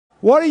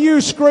What are you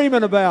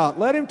screaming about?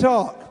 Let him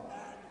talk.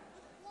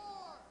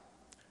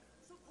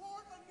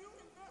 Support a new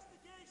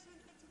investigation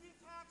into the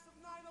attacks of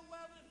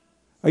 9/11.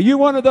 Are you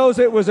one of those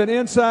that was an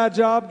inside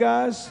job,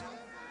 guys?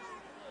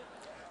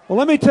 Well,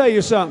 let me tell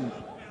you something.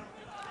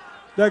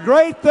 The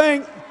great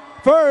thing,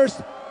 first,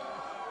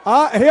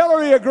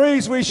 Hillary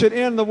agrees we should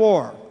end the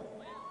war.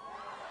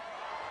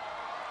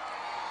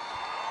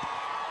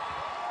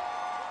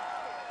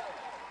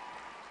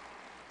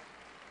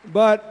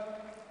 But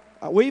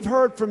we've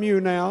heard from you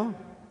now.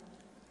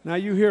 Now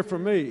you hear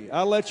from me.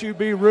 I'll let you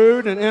be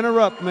rude and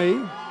interrupt me.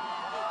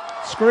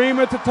 Scream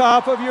at the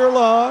top of your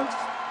lungs.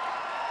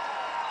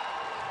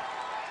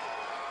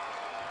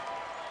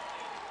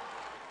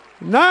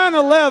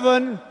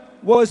 "9/11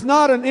 was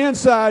not an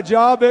inside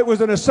job. It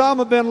was an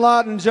Osama Bin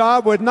Laden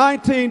job with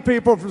 19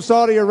 people from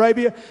Saudi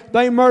Arabia.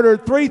 They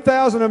murdered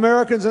 3,000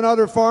 Americans and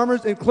other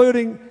farmers,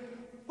 including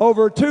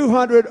over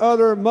 200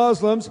 other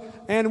Muslims.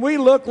 And we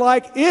look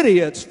like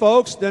idiots,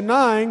 folks,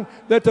 denying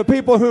that the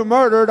people who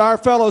murdered our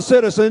fellow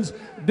citizens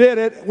did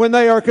it when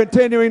they are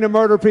continuing to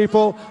murder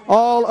people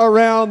all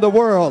around the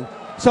world.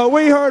 So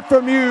we heard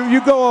from you. You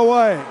go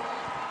away."